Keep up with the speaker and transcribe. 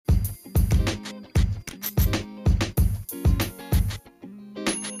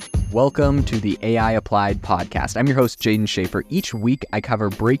Welcome to the AI Applied podcast. I'm your host, Jaden Schaefer. Each week, I cover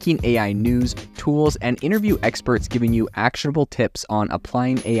breaking AI news, tools, and interview experts giving you actionable tips on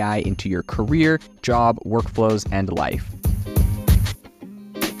applying AI into your career, job, workflows, and life.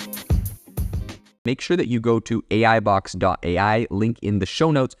 Make sure that you go to AIbox.ai, link in the show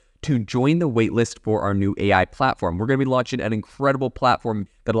notes, to join the waitlist for our new AI platform. We're going to be launching an incredible platform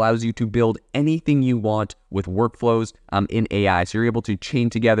that allows you to build anything you want with workflows in AI. So you're able to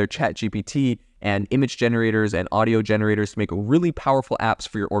chain together ChatGPT and image generators and audio generators to make really powerful apps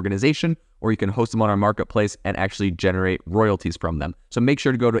for your organization, or you can host them on our marketplace and actually generate royalties from them. So make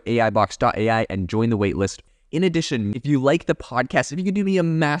sure to go to AIbox.ai and join the waitlist. In addition, if you like the podcast, if you could do me a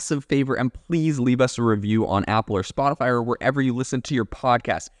massive favor and please leave us a review on Apple or Spotify or wherever you listen to your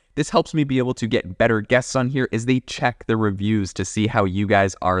podcast. This helps me be able to get better guests on here as they check the reviews to see how you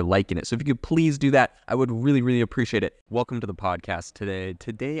guys are liking it. So if you could please do that, I would really appreciate it. Welcome to the podcast today.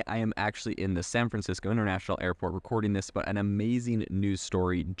 Today, I am actually in the San Francisco International Airport recording this, but an amazing news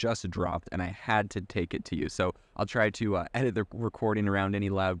story just dropped and I had to take it to you. So I'll try to edit the recording around any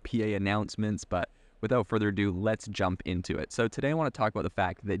loud PA announcements, but without further ado, let's jump into it. So today I want to talk about the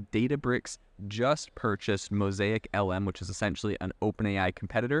fact that Databricks just purchased MosaicML, which is essentially an OpenAI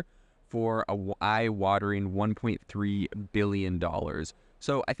competitor, for a eye-watering $1.3 billion.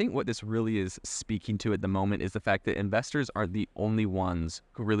 So I think what this really is speaking to at the moment is the fact that investors aren't the only ones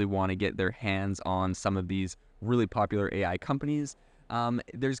who really want to get their hands on some of these really popular AI companies.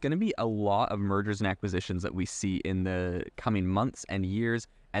 There's going to be a lot of mergers and acquisitions that we see in the coming months and years,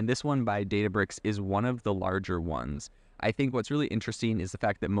 and this one by Databricks is one of the larger ones. I think what's really interesting is the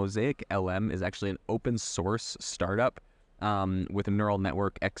fact that MosaicML is actually an open source startup with a neural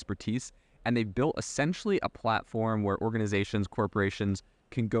network expertise, and they've built essentially a platform where organizations, corporations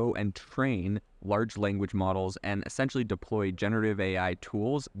can go and train large language models and essentially deploy generative AI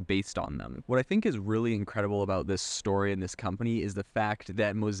tools based on them. What I think is really incredible about this story and this company is the fact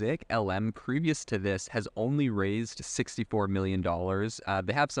that MosaicML, previous to this, has only raised $64 million.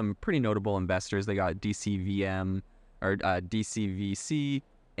 They have some pretty notable investors. They got DCVC,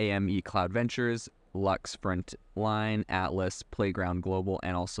 AME Cloud Ventures, Lux Frontline, Atlas, Playground Global,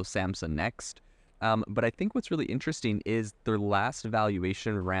 and also Samsung Next. But I think what's really interesting is their last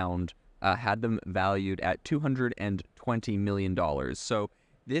valuation round had them valued at $220 million. So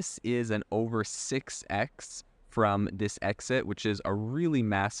this is an over 6x from this exit, which is a really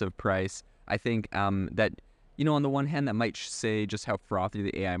massive price. I think that, on the one hand, that might say just how frothy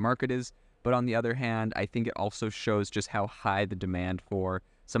the AI market is. But on the other hand, I think it also shows just how high the demand for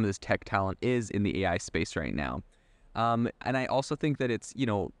some of this tech talent is in the AI space right now. And I also think that it's,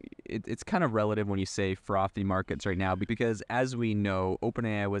 it's kind of relative when you say frothy markets right now, because as we know,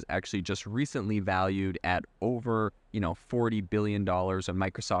 OpenAI was actually just recently valued at over, $40 billion, and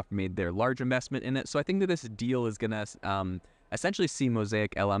Microsoft made their large investment in it. So I think that this deal is going to essentially see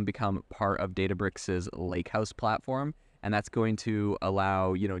MosaicML become part of Databricks' Lakehouse platform. And that's going to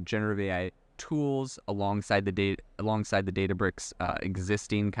allow, generative AI tools alongside the Databricks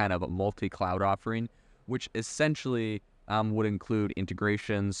existing kind of a multi-cloud offering, which essentially would include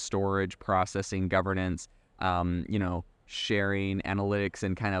integrations, storage, processing, governance, sharing, analytics,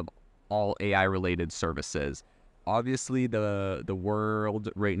 and kind of all AI-related services. Obviously, the world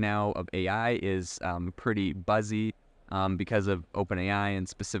right now of AI is pretty buzzy because of OpenAI and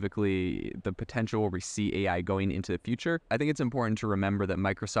specifically the potential where we see AI going into the future. I think it's important to remember that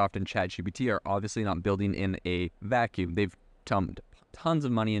Microsoft and ChatGPT are obviously not building in a vacuum. They've dumped tons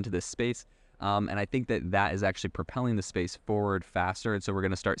of money into this space. And I think that is actually propelling the space forward faster. And so we're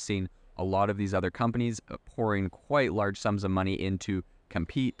going to start seeing a lot of these other companies pouring quite large sums of money in to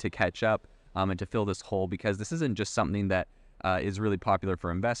compete, to catch up, and to fill this hole, because this isn't just something that is really popular for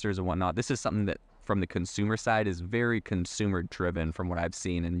investors and whatnot. This is something that from the consumer side is very consumer driven from what I've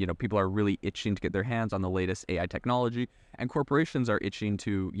seen. And, people are really itching to get their hands on the latest AI technology, and corporations are itching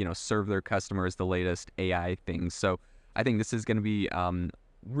to, serve their customers the latest AI things. So I think this is going to be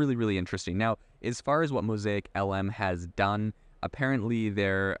really interesting. Now, as far as what MosaicML has done, apparently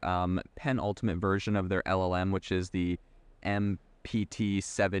their penultimate version of their LLM, which is the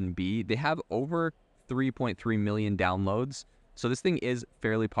MPT-7B, they have over 3.3 million downloads. So this thing is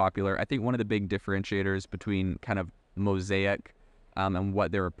fairly popular. I think one of the big differentiators between kind of Mosaic and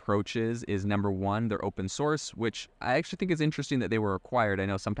what their approach is number one, they're open source, which I actually think is interesting that they were acquired. I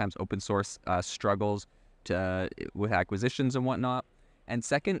know sometimes open source struggles with acquisitions and whatnot. And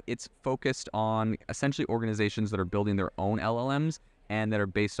second, it's focused on essentially organizations that are building their own LLMs and that are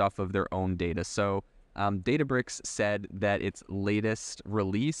based off of their own data. So Databricks said that its latest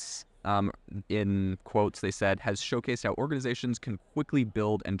release in quotes, they said, has showcased how organizations can quickly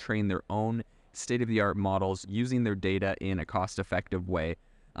build and train their own state-of-the-art models using their data in a cost-effective way.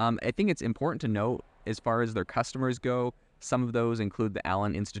 I think it's important to note, as far as their customers go, some of those include the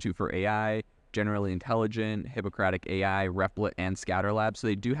Allen Institute for AI, Generally Intelligent, Hippocratic AI, Replit, and Scatter Lab. So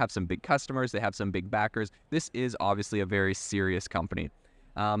they do have some big customers. They have some big backers. This is obviously a very serious company.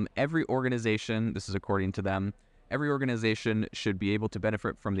 Every organization, this is according to them, every organization should be able to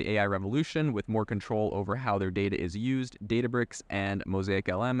benefit from the AI revolution with more control over how their data is used. Databricks and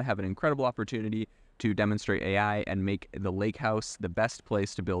MosaicML have an incredible opportunity to demonstrate AI and make the Lakehouse the best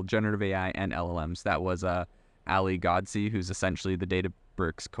place to build generative AI and LLMs. That was Ali Ghodsi, who's essentially the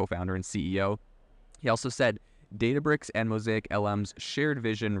Databricks co-founder and CEO. He also said, Databricks and MosaicML's shared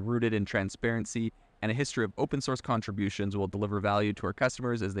vision rooted in transparency and a history of open source contributions will deliver value to our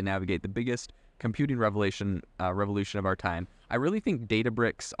customers as they navigate the biggest computing revolution of our time. I really think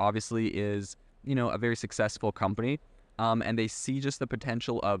Databricks obviously is, a very successful company, and they see just the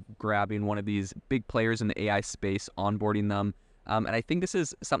potential of grabbing one of these big players in the AI space, onboarding them. And I think this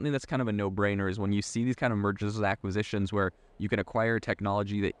is something that's kind of a no-brainer, is when you see these kind of mergers and acquisitions where you can acquire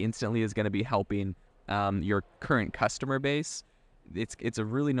technology that instantly is going to be helping your current customer base. It's a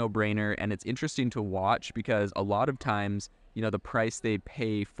really no-brainer, and it's interesting to watch because a lot of times, the price they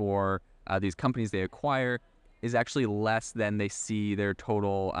pay for these companies they acquire is actually less than they see their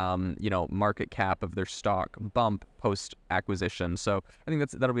total, market cap of their stock bump post-acquisition. So I think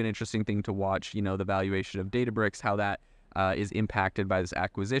that'll be an interesting thing to watch, the valuation of Databricks, how that is impacted by this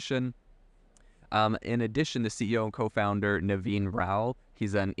acquisition. In addition, the CEO and co-founder, Naveen Rao,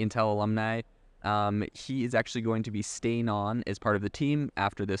 he's an Intel alumni. He is actually going to be staying on as part of the team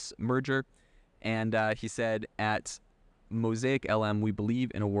after this merger. And he said, at MosaicML, we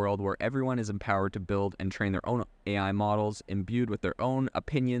believe in a world where everyone is empowered to build and train their own AI models, imbued with their own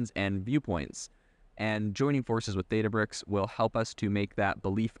opinions and viewpoints. And joining forces with Databricks will help us to make that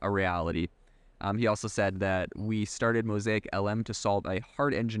belief a reality. He also said that we started MosaicML to solve a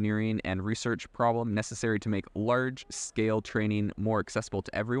hard engineering and research problem necessary to make large-scale training more accessible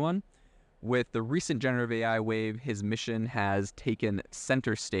to everyone. With the recent generative AI wave, his mission has taken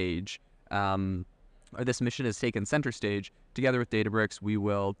center stage. This mission has taken center stage. Together with Databricks, we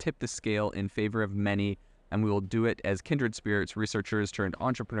will tip the scale in favor of many, and we will do it as kindred spirits, researchers turned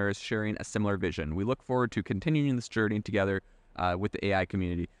entrepreneurs sharing a similar vision. We look forward to continuing this journey together with the AI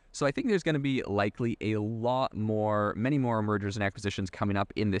community. So I think there's going to be likely many more mergers and acquisitions coming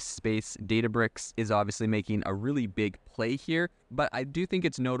up in this space. Databricks is obviously making a really big play here, but I do think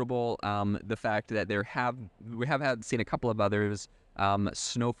it's notable the fact that we have seen a couple of others.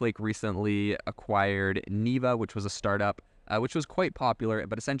 Snowflake recently acquired Neeva, which was a startup, which was quite popular,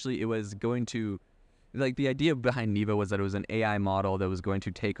 but essentially it was going to, the idea behind Neeva was that it was an AI model that was going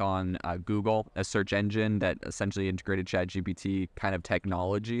to take on Google, a search engine that essentially integrated ChatGPT kind of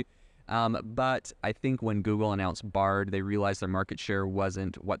technology. But I think when Google announced Bard, they realized their market share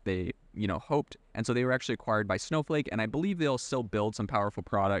wasn't what they, hoped. And so they were actually acquired by Snowflake. And I believe they'll still build some powerful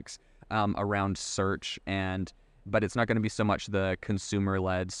products around search, but it's not going to be so much the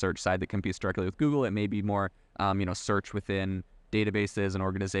consumer-led search side that competes directly with Google. It may be more, search within databases and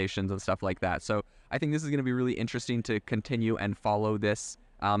organizations and stuff like that. So I think this is going to be really interesting to continue and follow this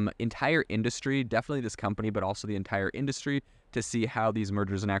entire industry, definitely this company, but also the entire industry, to see how these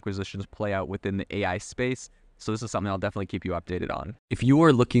mergers and acquisitions play out within the AI space. So this is something I'll definitely keep you updated on. If you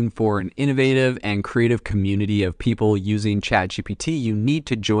are looking for an innovative and creative community of people using ChatGPT, you need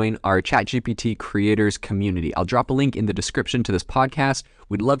to join our ChatGPT creators community. I'll drop a link in the description to this podcast.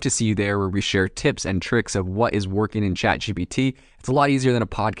 We'd love to see you there, where we share tips and tricks of what is working in ChatGPT. It's a lot easier than a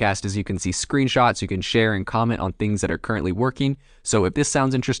podcast, as you can see screenshots, you can share and comment on things that are currently working. So if this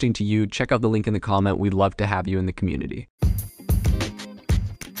sounds interesting to you, check out the link in the comment. We'd love to have you in the community.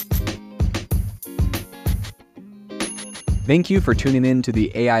 Thank you for tuning in to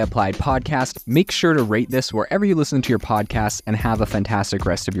the AI Applied podcast. Make sure to rate this wherever you listen to your podcasts, and have a fantastic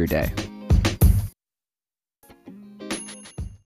rest of your day.